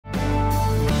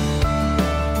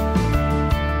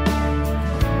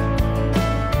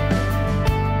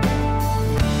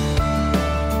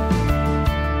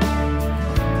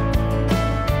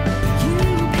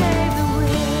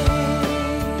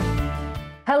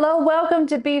Hello, welcome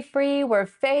to Be Free, where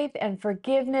faith and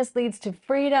forgiveness leads to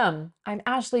freedom. I'm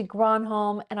Ashley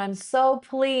Gronholm, and I'm so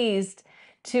pleased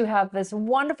to have this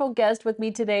wonderful guest with me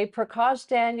today, Prakash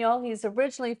Daniel. He's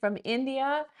originally from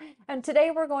India, and today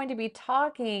we're going to be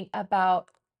talking about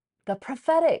the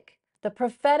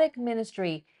prophetic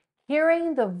ministry,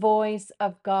 hearing the voice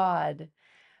of God.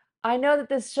 I know that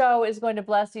this show is going to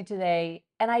bless you today,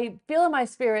 and I feel in my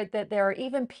spirit that there are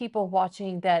even people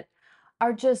watching that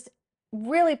are just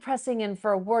really pressing in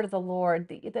for a word of the Lord,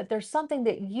 that there's something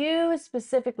that you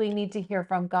specifically need to hear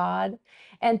from God.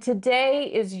 And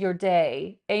today is your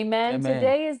day. Amen. Amen.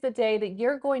 Today is the day that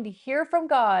you're going to hear from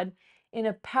God in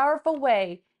a powerful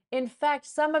way. In fact,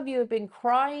 some of you have been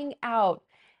crying out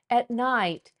at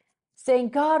night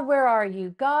saying, God, where are you?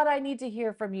 God, I need to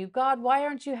hear from you. God, why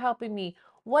aren't you helping me?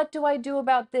 What do I do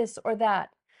about this or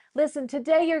that? Listen,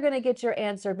 today you're going to get your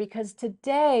answer because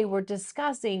today we're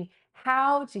discussing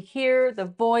how to hear the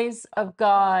voice of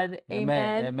God. Amen.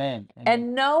 Amen. Amen. Amen.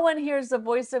 And no one hears the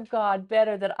voice of God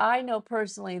better that I know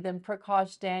personally than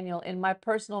Prakash Daniel in my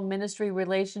personal ministry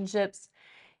relationships.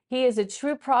 He is a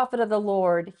true prophet of the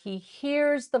Lord. He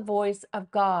hears the voice of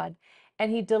God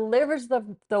and he delivers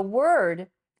the word,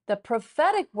 the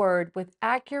prophetic word, with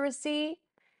accuracy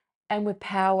and with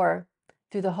power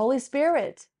through the Holy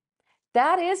Spirit.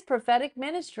 That is prophetic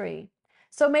ministry.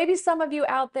 So maybe some of you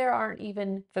out there aren't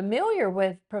even familiar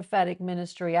with prophetic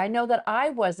ministry. I know that I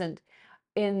wasn't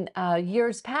in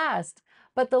years past,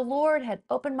 but the Lord had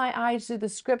opened my eyes through the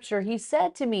scripture. He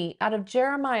said to me out of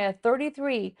Jeremiah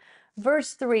 33,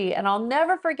 verse 3, and I'll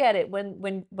never forget it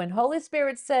when Holy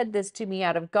Spirit said this to me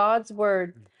out of God's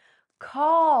word.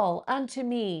 Call unto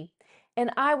me,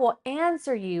 and I will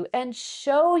answer you and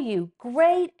show you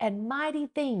great and mighty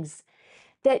things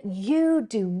that you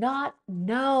do not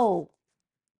know.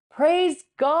 Praise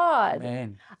God.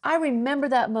 Amen. I remember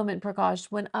that moment,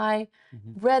 Prakash, when I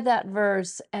Mhm. read that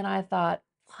verse and I thought,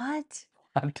 what?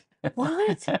 What?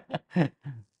 What?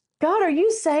 God, are you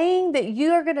saying that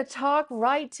you are going to talk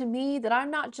right to me, that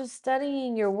I'm not just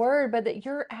studying your word, but that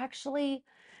you're actually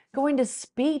going to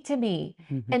speak to me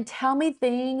Mhm. and tell me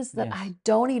things that Yes. I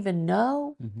don't even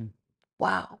know? Mhm.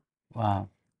 Wow. Wow.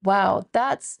 Wow.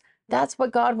 That's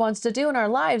what God wants to do in our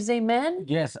lives. Amen.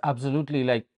 Yes, absolutely.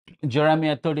 Like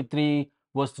Jeremiah 33,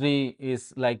 verse 3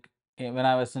 is like when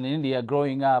I was in India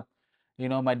growing up,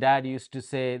 my dad used to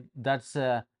say that's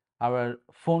our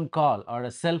phone call or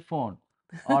a cell phone.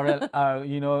 Or, in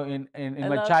I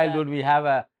my love that. childhood, we have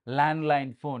a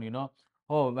landline phone.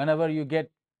 Oh, whenever you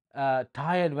get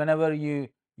tired, whenever you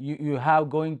have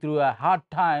going through a hard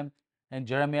time, and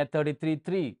Jeremiah 33,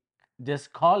 3,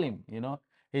 just call him.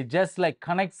 It's just like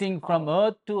connecting from Powerful.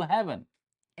 earth to heaven.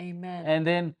 Amen. And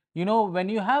then, when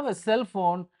you have a cell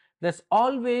phone, there's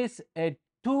always a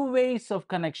two ways of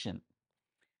connection.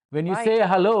 When you say Right.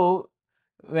 hello,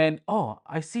 oh,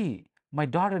 I see, my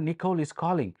daughter Nicole is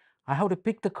calling, I have to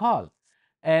pick the call.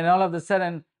 And all of a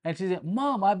sudden, and she said,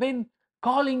 Mom, I've been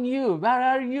calling you. Where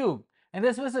are you? And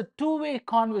this was a two-way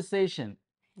conversation.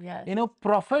 Yes.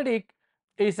 Prophetic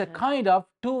is a Yes. kind of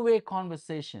two-way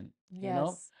conversation.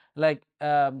 Yes. Like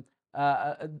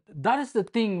that is the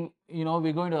thing,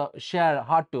 we're going to share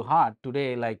heart to heart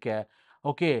today. Like,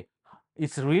 okay,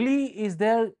 is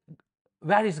there,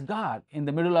 where is God in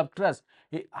the middle of trust?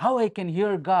 How I can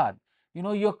hear God?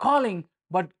 You're calling,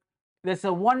 but there's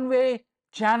a one-way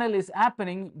channel is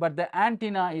happening, but the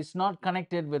antenna is not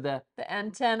connected with the The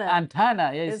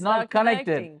antenna is is not not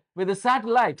connected connecting. with the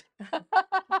satellite.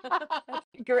 That's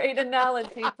a great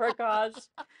analogy, Prakash.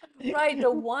 Right, the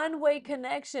one-way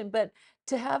connection, but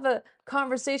to have a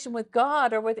conversation with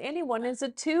God or with anyone is a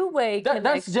two-way That's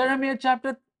connection. Jeremiah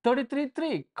chapter 33,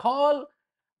 3. Call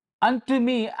unto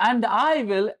me and I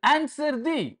will answer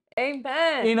thee. You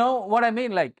Amen. know what I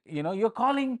mean? Like, you're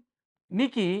calling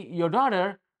Nikki, your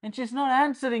daughter, and she's not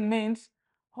answering means,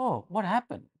 oh, what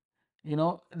happened?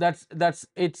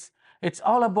 It's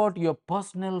all about your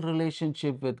personal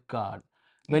relationship with God.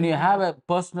 When you have Amen. a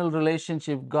personal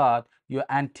relationship with God, your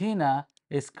antenna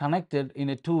is connected in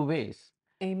a two ways.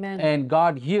 Amen. And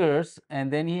God hears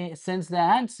and then he sends the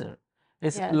answer.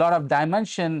 It's a Yes. lot of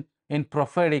dimension in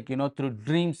prophetic, through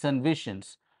dreams and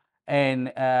visions,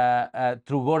 and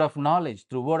through word of knowledge,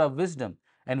 through word of wisdom.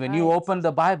 And when you Right. open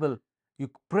the Bible, you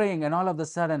praying, and all of a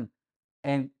sudden,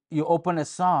 and you open a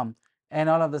psalm, and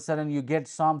all of a sudden you get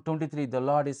Psalm 23, the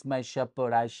Lord is my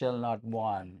shepherd, I shall not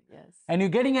want. Yes. And you're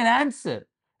getting an answer.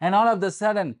 And all of a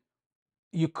sudden,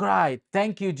 you cry,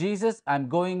 thank you, Jesus, I'm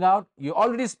going out. You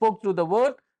already spoke through the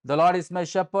word, the Lord is my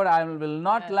shepherd, I will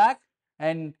not Yes. lack.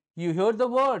 And you heard the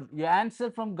word, you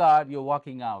answer from God, you're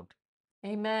walking out.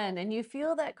 Amen. And you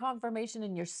feel that confirmation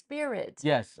in your spirit.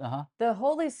 Yes. The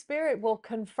Holy Spirit will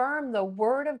confirm the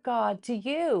word of God to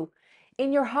you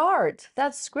in your heart.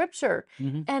 That's scripture.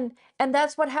 Mhm. And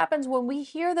that's what happens when we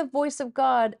hear the voice of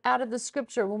God out of the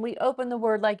scripture, when we open the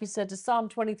word, like you said, to Psalm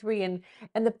 23, and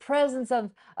the presence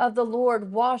of the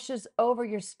Lord washes over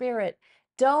your spirit.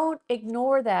 Don't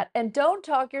ignore that and don't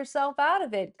talk yourself out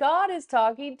of it. God is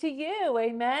talking to you.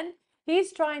 Amen.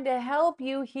 He's trying to help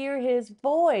you hear his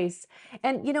voice.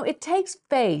 And it takes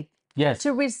faith Yes.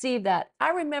 to receive that.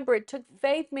 I remember it took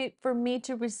faith for me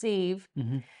to receive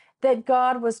Mhm. that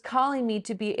God was calling me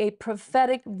to be a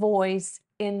prophetic voice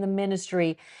in the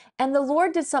ministry. And the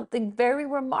Lord did something very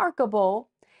remarkable.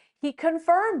 He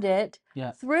confirmed it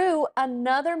Yeah. through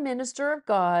another minister of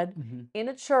God Mhm. in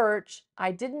a church.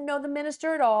 I didn't know the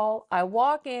minister at all. I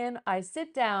walk in, I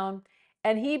sit down,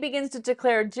 and he begins to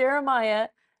declare Jeremiah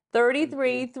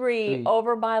 33:3 Three.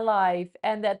 over my life,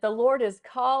 and that the Lord has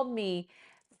called me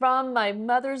from my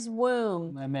mother's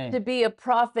womb Amen. to be a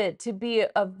prophet, to be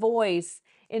a voice.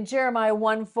 In Jeremiah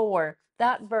 1:4,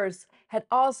 that verse had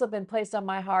also been placed on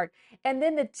my heart. And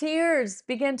then the tears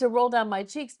began to roll down my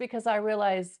cheeks because I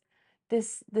realized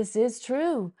this is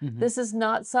true. Mhm. This is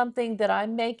not something that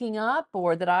I'm making up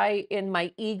or that I, in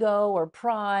my ego or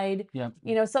pride. Yeah.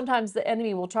 Sometimes the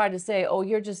enemy will try to say, oh,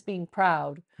 you're just being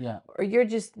proud, Yeah. or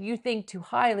you think too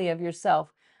highly of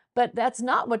yourself. But that's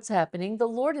not what's happening. The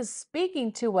Lord is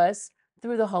speaking to us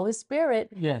through the Holy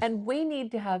Spirit, Yes. and we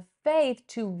need to have faith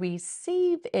to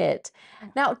receive it.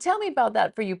 Now, tell me about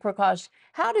that for you, Prakash.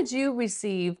 How did you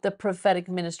receive the prophetic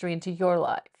ministry into your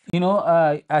life?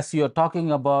 As you're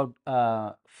talking about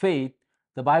faith,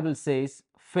 the Bible says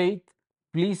faith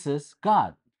pleases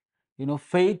God.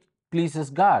 Faith pleases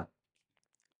God.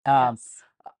 Um, Yes.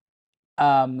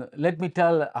 Let me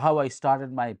tell how I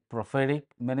started my prophetic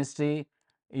ministry.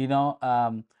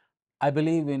 I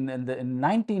believe in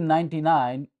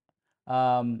 1999,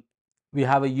 um, we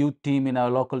have a youth team in our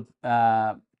local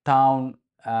town.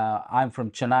 I'm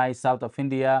from Chennai, south of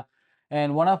India,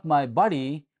 and one of my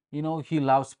buddy, he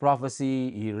loves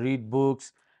prophecy. He read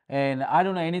books, and I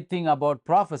don't know anything about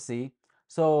prophecy.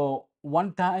 So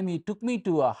one time he took me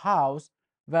to a house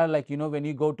where, like, when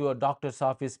you go to a doctor's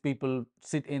office, people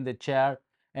sit in the chair,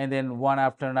 and then one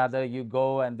after another you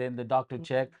go, and then the doctor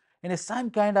check, and it's some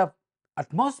kind of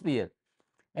atmosphere.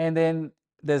 And then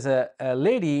there's a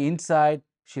lady inside.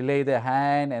 She laid her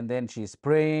hand, and then she's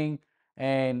praying,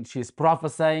 and she's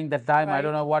prophesying. That time I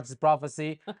don't Right. know what's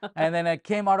prophecy. And then I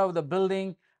came out of the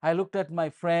building. I looked at my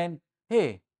friend.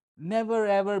 Hey, never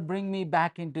ever bring me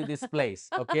back into this place,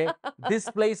 okay? This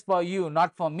place for you,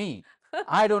 not for me.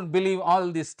 I don't believe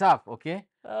all this stuff, okay?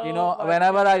 Oh my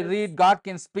Whenever I goodness. read, God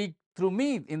can speak through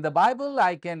me in the Bible.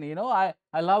 I can,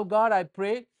 I love God. I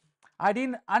pray. I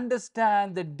didn't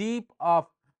understand the deep of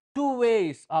two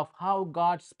ways of how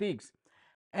God speaks.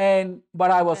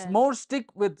 But I was Amen. more stick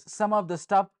with some of the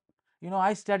stuff.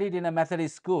 I studied in a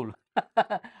Methodist school.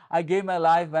 I gave my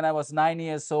life when I was 9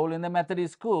 years old in the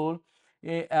Methodist school,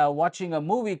 watching a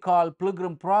movie called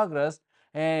Pilgrim Progress.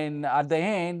 And at the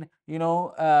end,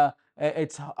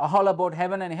 it's all about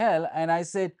heaven and hell. And I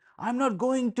said, I'm not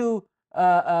going to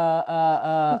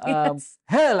Yes.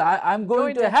 hell. I'm going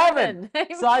Going to to heaven.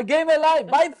 heaven. So I gave my life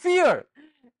by fear,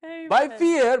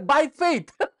 Amen. by faith.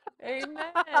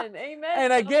 Amen. Amen.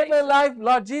 And I gave my Salvation. life,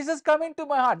 Lord Jesus, come into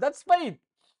my heart. That's faith.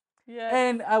 Yes.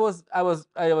 And I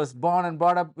was born and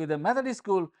brought up with a Methodist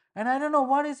school, and I don't know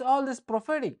what is all this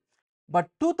prophetic. But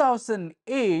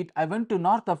 2008, I went to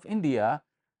north of India,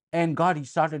 and God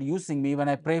started using me when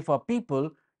I pray for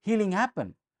people. Healing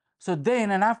happened. So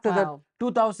then, and after that, Wow.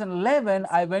 2011,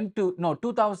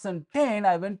 2010,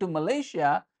 I went to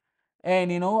Malaysia,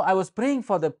 and I was praying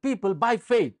for the people by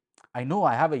faith. I know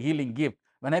I have a healing gift.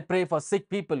 When I pray for sick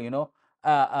people,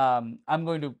 I'm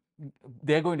going to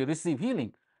they're going to receive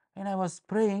healing. And I was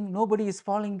praying, nobody is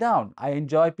falling down. I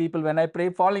enjoy people when I pray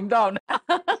falling down.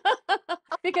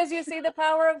 Because you see the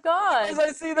power of Because God.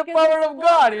 I see the Because power it's of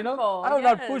God. wonderful. I'm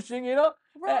not Yes. pushing.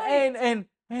 Right. And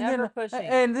Never then pushing.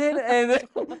 and then and then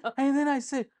and then I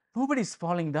said, nobody's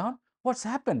falling down. What's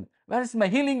happened? Where is my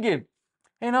healing gift?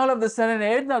 And all of a sudden, at the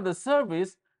end of the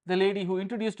service, the lady who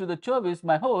introduced to the service,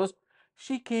 my host,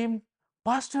 she came,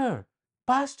 Pastor,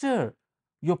 Pastor,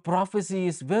 your prophecy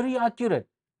is very accurate.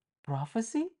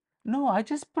 Prophecy? No, I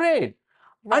just prayed.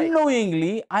 Right.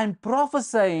 Unknowingly, I'm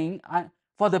prophesying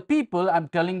for the people. I'm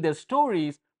telling their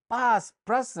stories, past,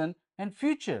 present, and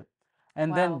future.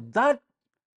 And Wow. then that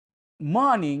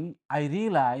morning, I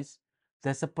realized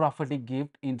there's a prophetic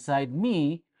gift inside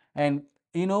me. And,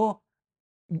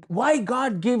 why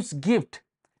God gives gift,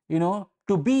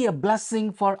 to be a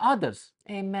blessing for others.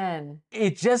 Amen.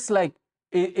 It's just like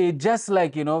it just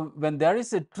like, you know, when there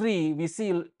is a tree, we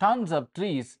see tons of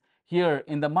trees here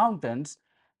in the mountains.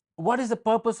 What is the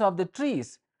purpose of the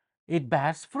trees? It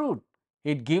bears fruit.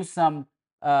 It gives some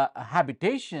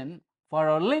habitation for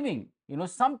our living. You know,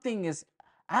 something is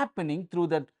happening through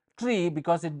that tree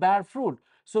because it bears fruit.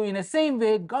 So in the same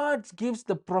way, God gives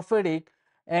the prophetic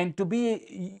and to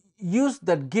be use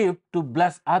that gift to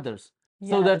bless others.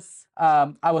 So that Yes.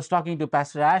 I was talking to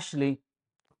Pastor Ashley.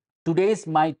 Today's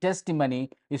my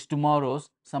testimony is tomorrow's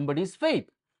somebody's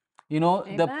faith. You know,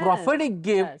 the Amen. prophetic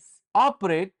gift Yes.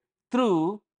 operate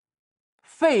through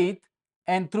faith,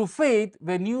 and through faith,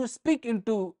 when you speak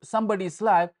into somebody's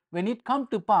life, when it come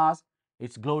to pass,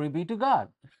 it's glory be to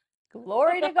God.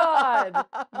 Glory to God.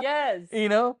 Yes. You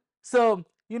know, so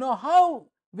you know how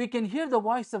we can hear the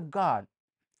voice of God.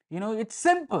 You know, it's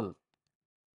simple.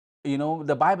 You know,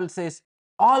 the Bible says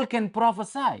all can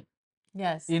prophesy.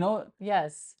 Yes. You know,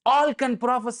 Yes. all can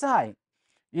prophesy.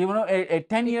 You know, a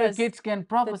 10-year Because kids can the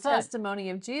prophesy. testimony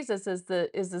of Jesus is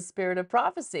the spirit of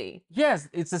prophecy. Yes,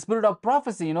 it's a spirit of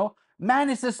prophecy. You know, man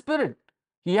is a spirit.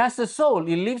 He has a soul.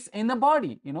 He lives in the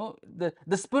body. You know,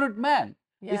 the spirit man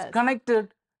is Yes.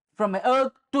 connected from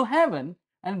earth to heaven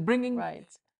and bringing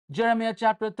Right. Jeremiah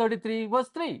chapter 33, verse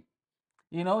 3.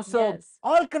 You know, so Yes.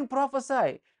 all can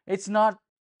prophesy. It's not,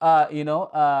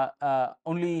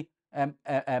 only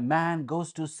a man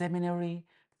goes to seminary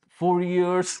 4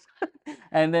 years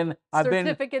and then I've been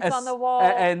Certificates on the wall.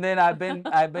 and then I've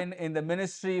been in the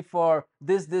ministry for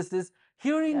this.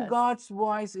 Hearing Yes. God's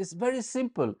voice is very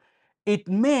simple. It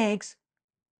makes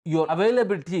your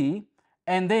availability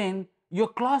and then your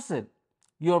closet,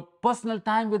 your personal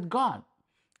time with God.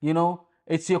 You know,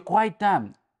 it's your quiet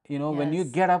time. You know, when you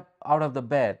Yes. get up out of the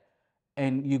bed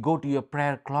and you go to your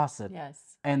prayer closet,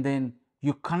 Yes. and then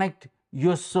you connect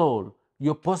your soul,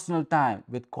 your personal time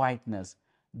with quietness,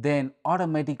 then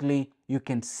automatically you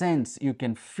can sense, you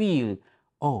can feel,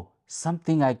 oh,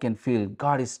 something I can feel.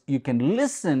 God is, you can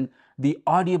listen the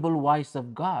audible voice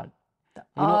of God. The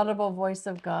You know, audible voice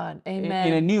of God. in a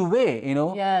Amen. new way, you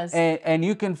know, Yes. and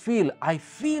you can feel, I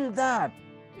feel that,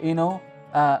 you know,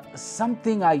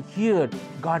 something I heard,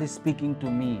 God is speaking to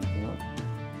me, you know.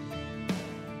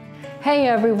 Hey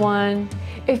everyone.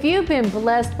 If you've been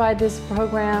blessed by this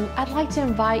program, I'd like to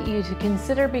invite you to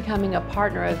consider becoming a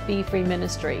partner of Be Free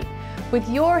Ministry. With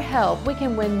your help, we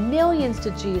can win millions to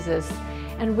Jesus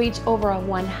and reach over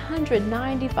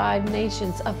 195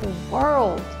 nations of the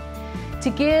world. To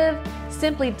give,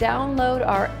 simply download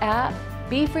our app,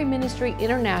 Be Free Ministry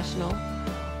International,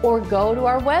 or go to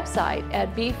our website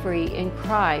at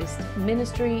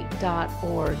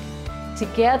BeFreeInChristMinistry.org.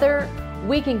 Together,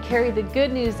 we can carry the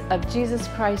good news of Jesus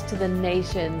Christ to the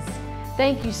nations.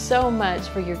 Thank you so much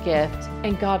for your gift,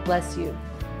 and God bless you.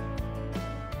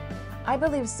 I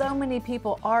believe so many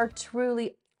people are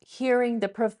truly hearing the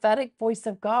prophetic voice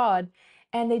of God,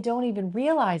 and they don't even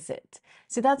realize it.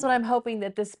 So that's what I'm hoping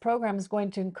that this program is going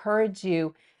to encourage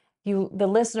you, the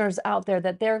listeners out there,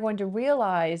 that they're going to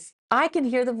realize, I can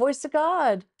hear the voice of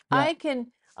God. Yeah.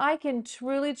 I can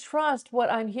truly trust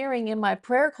what I'm hearing in my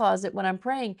prayer closet when I'm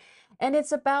praying. And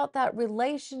it's about that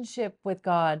relationship with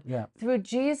God Yeah. through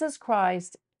Jesus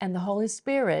Christ and the Holy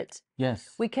Spirit.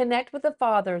 Yes. We connect with the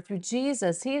Father through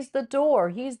Jesus. He's the door,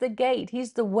 He's the gate,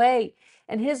 He's the way.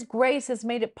 And His grace has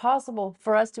made it possible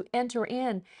for us to enter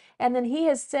in. And then He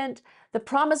has sent the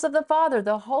promise of the Father,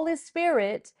 the Holy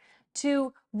Spirit,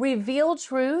 to reveal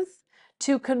truth,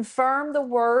 to confirm the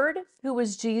Word, who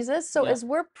was Jesus. So Yeah. as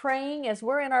we're praying, as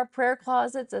we're in our prayer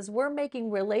closets, as we're making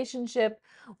relationship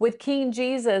with King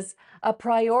Jesus a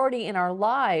priority in our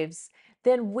lives,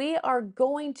 then we are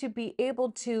going to be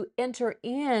able to enter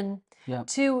in Yeah.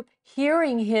 to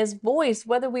hearing His voice,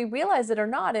 whether we realize it or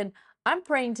not. And I'm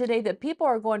praying today that people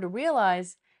are going to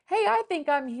realize, hey, I think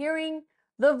I'm hearing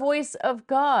the voice of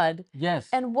God. Yes.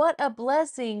 And what a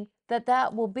blessing that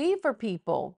that will be for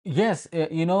people. Yes,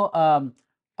 I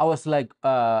was like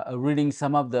reading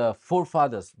some of the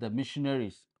forefathers, the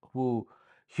missionaries who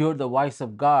heard the voice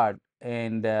of God,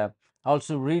 and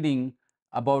also reading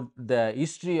about the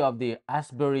history of the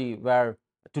Asbury, where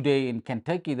today in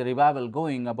Kentucky the revival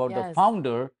going, about the Yes.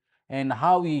 founder and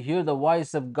how he heard the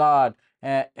voice of God,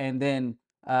 and then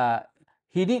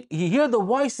he heard the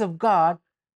voice of God,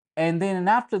 and then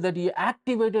after that he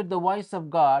activated the voice of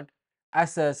God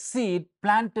as a seed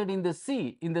planted in the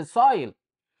seed in the soil.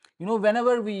 You know,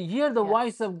 whenever we hear the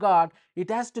voice Yes. of God, it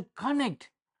has to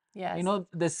connect. You Yes. know,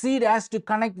 the seed has to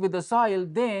connect with the soil,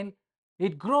 then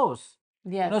it grows.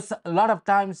 You know, Yes. a lot of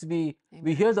times we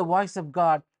hear Amen. the voice of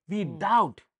God, we Mm.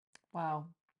 doubt. Wow.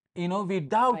 You know, we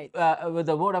doubt Right. with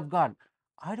the word of God.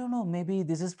 I don't know, maybe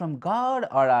this is from God,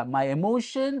 or my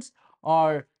emotions,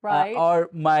 Right. or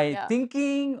my Yeah.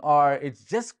 thinking, or it's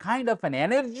just kind of an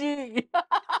energy.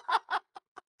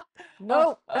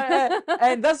 No.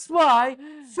 And that's why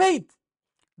faith,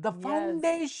 the Yes.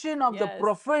 foundation of the Yes.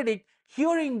 prophetic,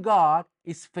 hearing God,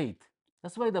 is faith.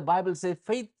 That's why the Bible says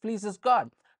faith pleases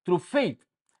God through faith,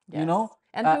 you Yes. know,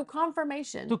 And through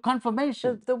confirmation. to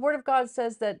confirmation. The word of God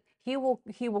says that he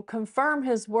will confirm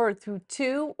his word through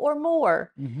two or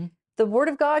more. Mm-hmm. The word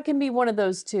of God can be one of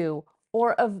those two,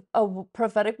 or a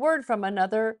prophetic word from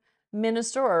another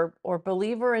minister or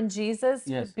believer in Jesus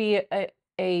Yes. could be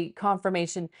a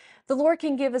confirmation. The Lord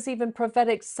can give us even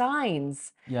prophetic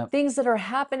signs, Yeah. things that are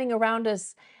happening around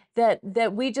us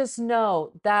that we just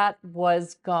know that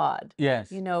was God.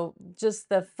 Yes. You know, just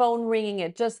the phone ringing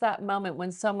at just that moment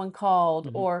when someone called,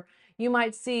 Mhm. or you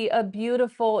might see a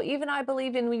beautiful, even I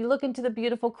believe in when you look into the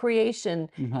beautiful creation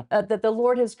Mhm. that the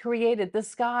Lord has created, the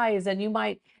skies, and you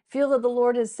might feel that the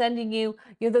Lord is sending you.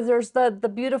 You know, there's the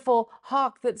beautiful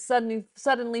hawk that's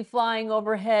suddenly flying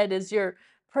overhead as you're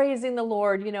praising the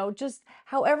Lord. You know, just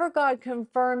however God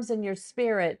confirms in your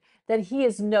spirit that He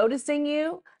is noticing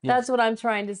you. Yes. That's what I'm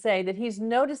trying to say. That He's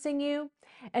noticing you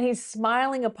and He's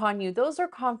smiling upon you. Those are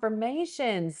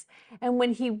confirmations. And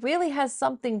when He really has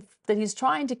something that He's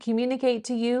trying to communicate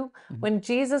to you, when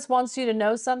Jesus wants you to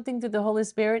know something through the Holy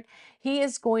Spirit, He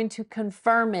is going to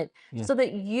confirm it Yes. so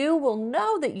that you will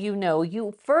know that you know.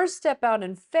 You first step out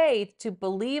in faith to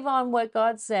believe on what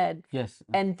God said, Yes.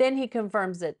 and then He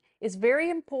confirms it. It's very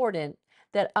important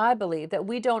that I believe that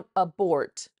we don't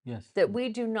abort, Yes. that we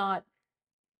do not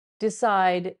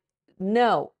decide,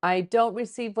 no, I don't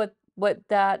receive what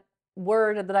that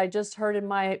word that I just heard in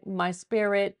my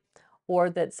spirit, or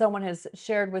that someone has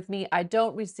shared with me. I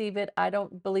don't receive it. I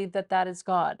don't believe that that is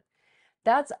God.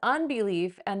 That's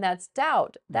unbelief and that's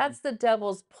doubt. That's the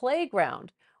devil's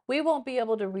playground. We won't be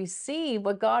able to receive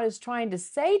what God is trying to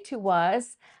say to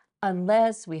us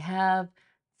unless we have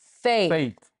faith.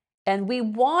 Faith. And we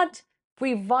want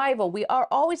revival. We are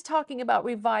always talking about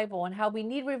revival and how we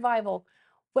need revival.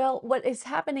 Well, what is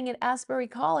happening at Asbury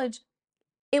College,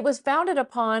 it was founded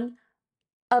upon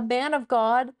a man of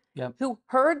God Yep. who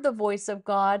heard the voice of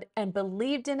God and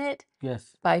believed in it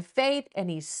Yes. by faith, and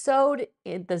he sowed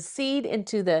the seed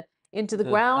into the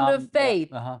ground of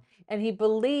faith, Uh-huh. and he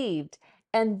believed,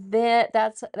 and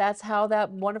that's how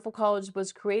that wonderful college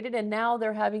was created. And now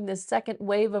they're having this second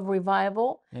wave of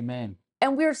revival, Amen.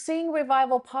 and we're seeing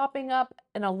revival popping up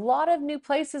in a lot of new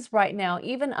places right now,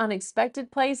 even unexpected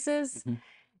places. Mhm.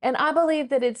 And I believe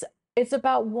that it's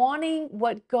about wanting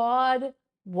what God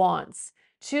wants,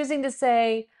 choosing to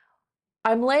say,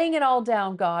 I'm laying it all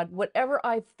down, God. Whatever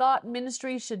I thought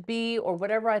ministry should be, or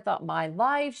whatever I thought my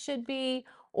life should be,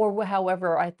 or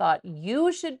however I thought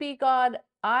you should be, God,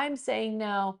 I'm saying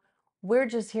now, we're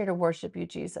just here to worship you,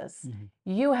 Jesus. Mhm.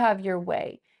 You have your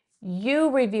way.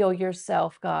 You reveal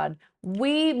yourself, God.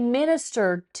 We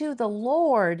minister to the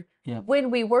Lord Yeah. when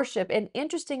we worship. And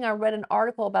interesting, I read an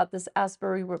article about this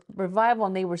Asbury revival,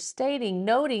 and they were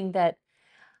noting that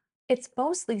it's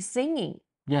mostly singing.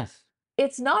 Yes.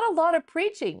 It's not a lot of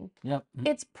preaching. Yep.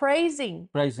 It's praising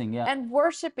Praising. Yeah. and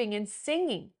worshiping and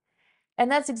singing. And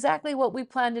that's exactly what we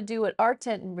plan to do at our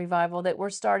tent and revival that we're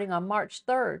starting on March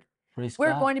 3rd. Praise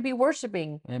We're God. going to be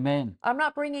worshiping. Amen. I'm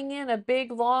not bringing in a big,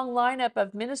 long lineup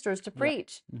of ministers to Yeah.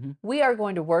 preach. Mhm. We are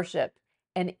going to worship,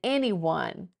 and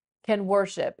anyone can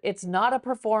worship. It's not a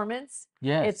performance.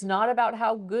 Yes. It's not about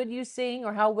how good you sing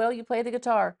or how well you play the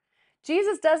guitar.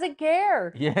 Jesus doesn't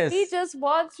care. Yes. He just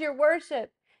wants your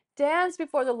worship. Dance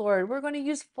before the Lord. We're going to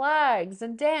use flags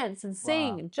and dance and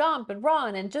sing Wow. and jump and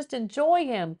run and just enjoy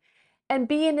Him and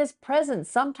be in His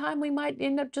presence. Sometime we might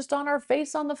end up just on our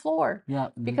face on the floor Yeah.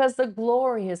 because the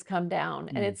glory has come down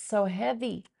and it's so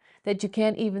heavy that you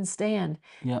can't even stand.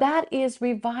 Yeah. That is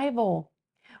revival.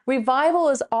 Revival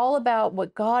is all about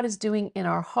what God is doing in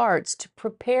our hearts to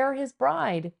prepare His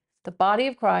bride, the body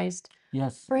of Christ,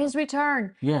 Yes. for His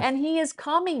return. Yes. And He is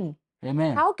coming.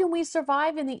 Amen. How can we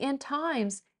survive in the end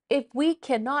times if we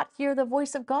cannot hear the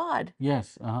voice of God?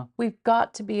 Yes. Uh-huh. We've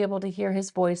got to be able to hear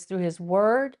His voice through His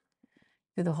word,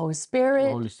 through the Holy The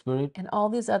Spirit, Holy Spirit. and all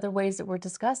these other ways that we're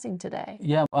discussing today.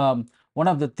 Yeah. One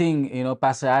of the thing,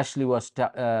 Pastor Ashley was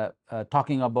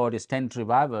talking about is tent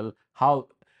revival, how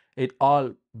it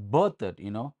all birthed.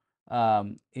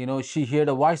 She heard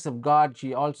a voice of God.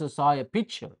 She also saw a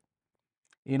picture.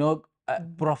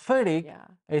 Prophetic Yeah.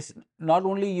 is not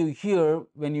only you hear,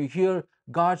 when you hear,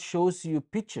 God shows you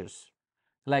pictures.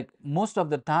 Like most of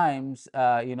the times,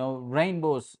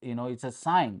 rainbows, it's a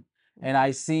sign. And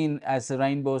I seen as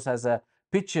rainbows as a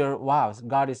picture, wow,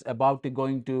 God is about to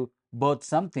going to birth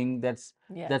something that's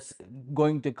Yes.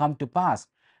 going to come to pass.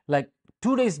 Like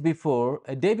 2 days before,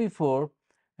 a day before,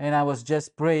 and I was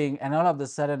just praying, and all of a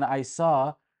sudden I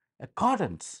saw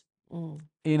cottons. Mm.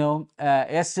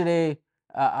 Yesterday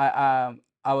I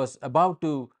was about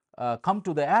to come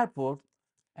to the airport,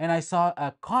 and I saw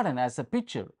a cotton as a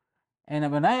picture.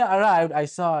 And when I arrived, I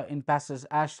saw in Pastor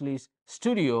Ashley's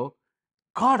studio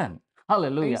cotton. Are you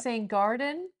Hallelujah. saying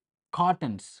garden?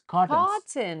 Cottons. Cotton.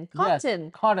 Yes,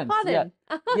 Cotton. cottons. Yeah.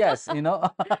 Cotton. Yes,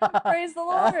 Praise the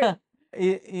Lord.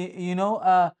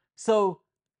 So,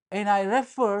 and I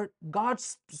refer God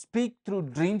speak through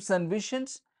dreams and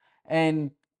visions,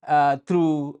 and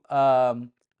through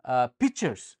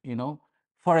pictures.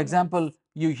 For example, Yes.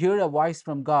 you hear a voice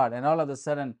from God, and all of a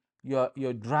sudden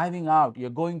you're driving out, you're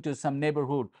going to some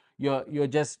neighborhood, you're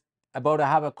just about to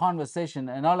have a conversation,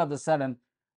 and all of a sudden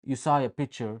you saw a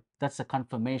picture. That's a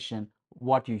confirmation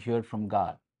what you heard from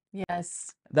God.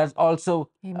 Yes. That's also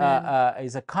Amen.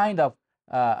 is a kind of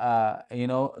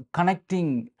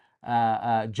connecting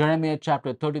Jeremiah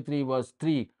chapter 33 verse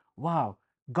 3. Wow,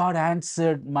 God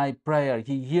answered my prayer.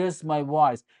 He hears my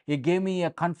voice. He gave me a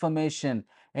confirmation,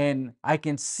 and I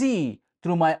can see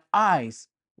through my eyes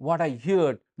what I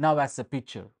heard now as a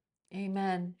picture.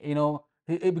 Amen.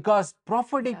 Because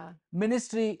prophetic Yeah.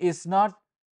 ministry is not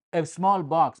a small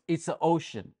box, it's an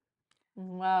ocean.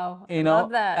 Wow. I you love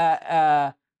know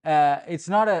that. it's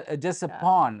not just a Yeah.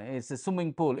 pond, it's a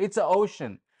swimming pool, it's an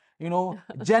ocean.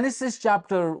 Genesis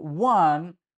chapter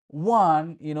 1,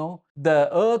 the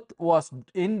earth was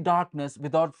in darkness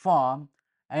without form.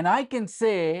 And I can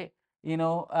say,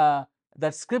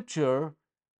 that scripture,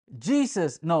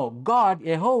 God,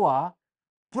 Jehovah,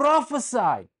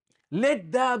 prophesied,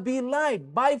 let there be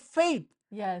light by faith.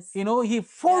 Yes. He Yes.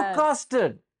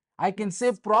 forecasted. I can He say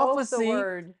spoke the prophecy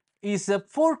word. is a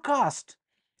forecast.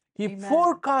 He Amen.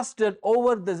 forecasted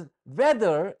over the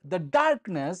weather, the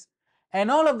darkness, and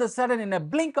all of a sudden, in a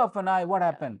blink of an eye, what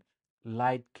happened?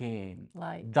 Light came.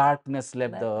 Light. Darkness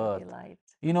left the Let there be earth.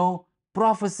 light.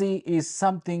 Prophecy is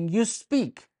something you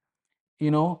speak,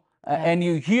 Yes. and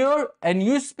you hear and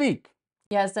you speak.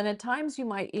 Yes, and at times you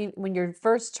might, when you're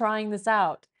first trying this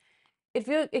out, it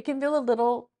can feel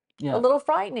a Yeah. little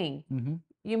frightening. Mm-hmm.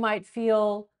 You might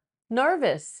feel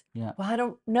nervous. Yeah. Well, I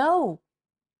don't know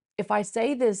if I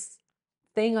say this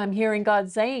thing I'm hearing God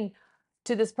saying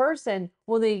to this person,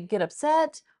 will they get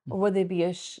upset, or will they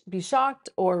be shocked,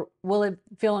 or will it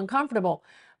feel uncomfortable?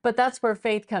 But that's where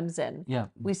faith comes in. Yeah.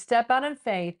 We step out in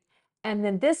faith, and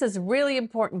then this is really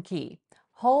important key.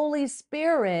 Holy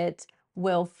Spirit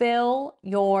will fill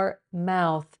your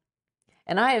mouth.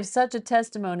 And I have such a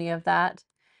testimony of that.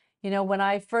 When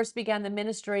I first began the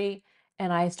ministry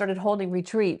and I started holding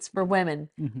retreats for women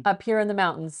Mm-hmm. up here in the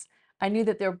mountains, I knew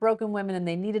that they were broken women and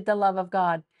they needed the love of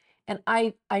God. And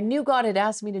I knew God had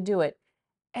asked me to do it.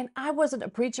 And I wasn't a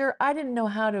preacher. I didn't know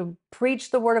how to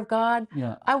preach the word of God.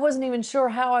 Yeah. I wasn't even sure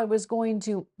how I was going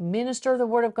to minister the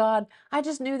word of God. I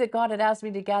just knew that God had asked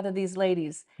me to gather these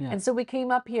ladies. Yeah. And so we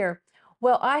came up here.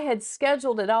 Well, I had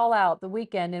scheduled it all out the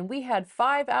weekend, and we had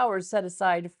 5 hours set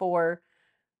aside for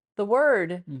the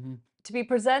word Mm-hmm. to be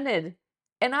presented.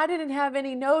 And I didn't have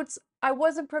any notes. I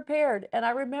wasn't prepared. And I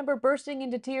remember bursting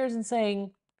into tears and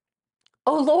saying,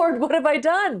 oh Lord, what have I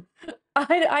done?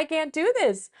 I can't do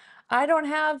this. I don't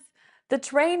have the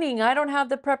training. I don't have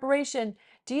the preparation.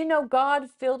 Do you know God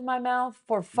filled my mouth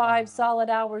for 5 Wow. solid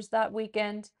hours that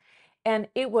weekend? And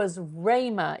it was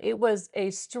Rhema. It was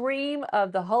a stream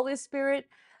of the Holy Spirit,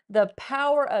 the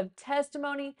power of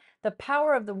testimony, the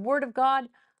power of the Word of God.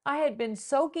 I had been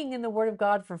soaking in the Word of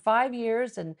God for 5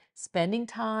 years and spending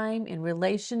time in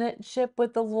relationship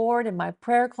with the Lord in my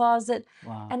prayer closet.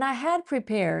 Wow. And I had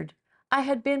prepared. I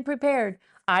had been prepared.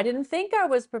 I didn't think I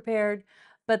was prepared,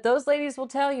 but those ladies will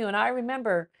tell you. And I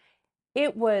remember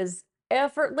it was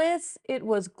effortless, it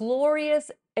was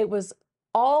glorious, it was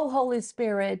all Holy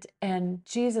Spirit, and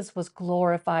Jesus was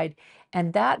glorified.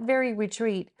 And that very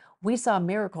retreat, we saw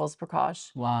miracles,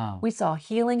 Prakash. Wow. We saw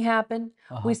healing happen.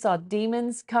 We saw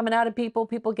demons coming out of people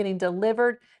getting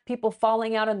delivered, people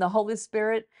falling out in the Holy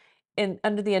Spirit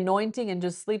under the anointing and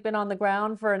just sleeping on the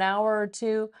ground for an hour or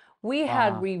two. We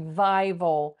had Wow.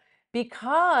 revival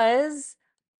because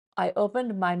I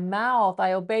opened my mouth,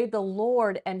 I obeyed the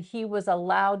Lord, and He was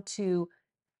allowed to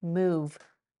move.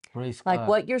 Praise Like God.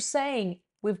 what you're saying,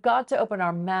 we've got to open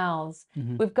our mouths.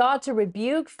 Mm-hmm. We've got to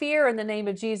rebuke fear in the name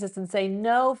of Jesus and say,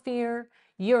 no fear,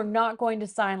 you're not going to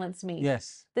silence me.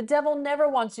 Yes. The devil never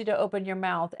wants you to open your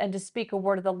mouth and to speak a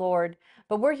word of the Lord.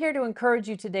 But we're here to encourage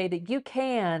you today that you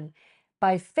can,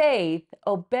 by faith,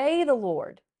 obey the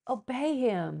Lord, obey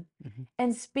Him, Mm-hmm.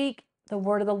 and speak the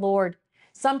word of the Lord.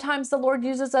 Sometimes the Lord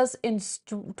uses us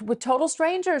with total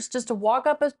strangers, just to walk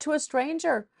up to a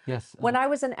stranger. Yes. When I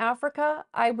was in Africa,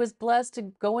 I was blessed to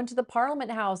go into the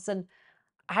Parliament House, and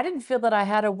I didn't feel that I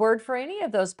had a word for any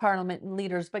of those parliament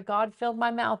leaders, but God filled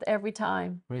my mouth every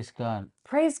time. Praise God.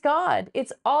 Praise God.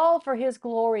 It's all for His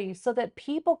glory, so that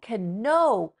people can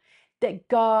know that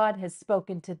God has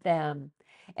spoken to them.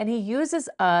 And He uses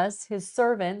us, His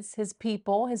servants, His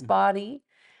people, His body,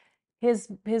 his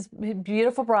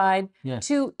beautiful bride, Yes.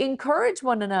 to encourage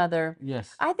one another.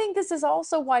 Yes. I think this is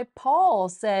also why Paul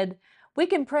said, we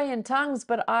can pray in tongues,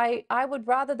 but I would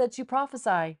rather that you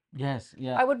prophesy. Yes.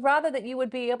 Yeah. I would rather that you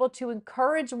would be able to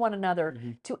encourage one another,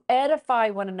 to edify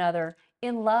one another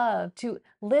in love, to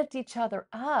lift each other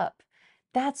up.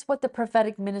 That's what the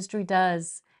prophetic ministry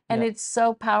does. And Yeah. it's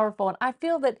so powerful. And I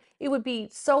feel that it would be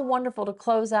so wonderful to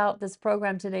close out this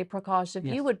program today, Prakash, if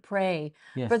you Yes. would pray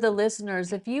for Yes. the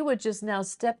listeners, if you would just now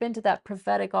step into that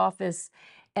prophetic office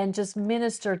and just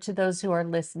minister to those who are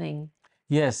listening.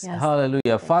 Yes. Yes. Hallelujah.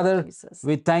 Thank you, Father, Jesus.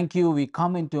 we thank you. We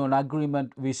come into an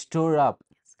agreement. We stir up.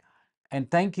 Yes, God.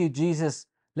 And thank you, Jesus.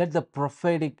 Let the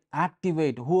prophetic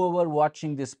activate whoever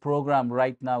watching this program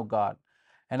right now, God.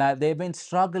 And they've been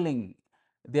struggling.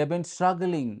 They've been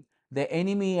struggling. The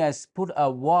enemy has put a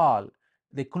wall.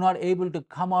 They could not able to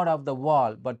come out of the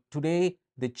wall. But today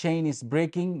the chain is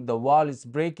breaking. The wall is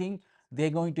breaking. They're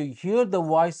going to hear the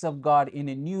voice of God in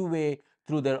a new way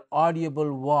through their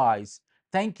audible voice.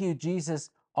 Thank you, Jesus.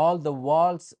 All the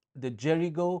walls, the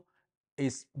Jericho,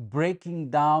 is breaking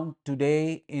down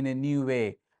today in a new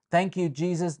way. Thank you,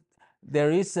 Jesus.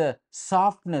 There is a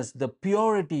softness, the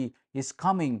purity is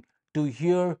coming to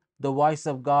hear the voice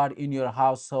of God in your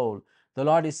household. The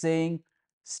Lord is saying,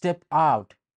 step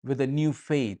out with a new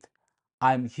faith.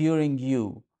 I'm hearing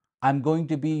you. I'm going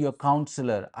to be your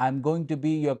counselor. I'm going to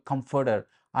be your comforter.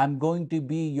 I'm going to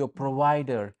be your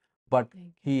provider. But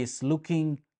He is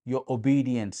looking your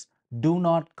obedience. Do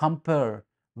not compare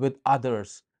with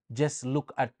others. Just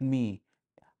look at me,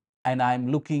 and I'm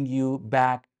looking you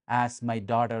back as my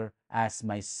daughter, as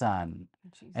my son.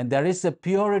 And there is a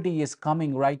purity is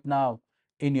coming right now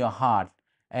in your heart,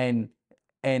 and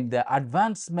the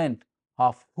advancement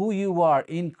of who you are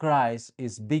in Christ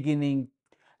is beginning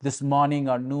this morning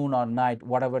or noon or night,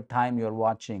 whatever time you're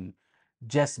watching.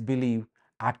 Just believe,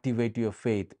 activate your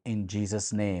faith in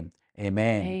Jesus' name.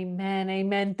 Amen. Amen.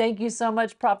 Amen. Thank you so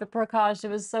much, Prophet Prakash. It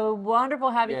was so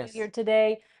wonderful having you here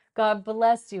today. God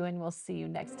bless you, and we'll see you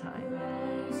next time.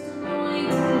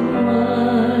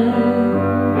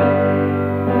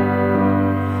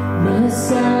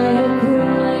 Messiah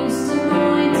Christ,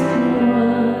 anointed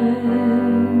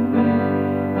one.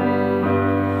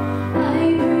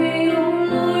 I pray, O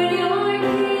Lord, your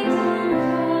kingdom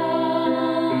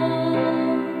come.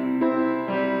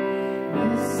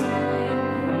 Messiah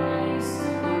Christ,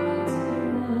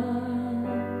 anointed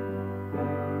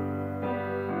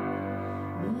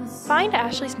one. Find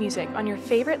Ashley's music on your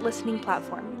favorite listening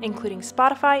platform, including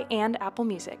Spotify and Apple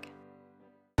Music.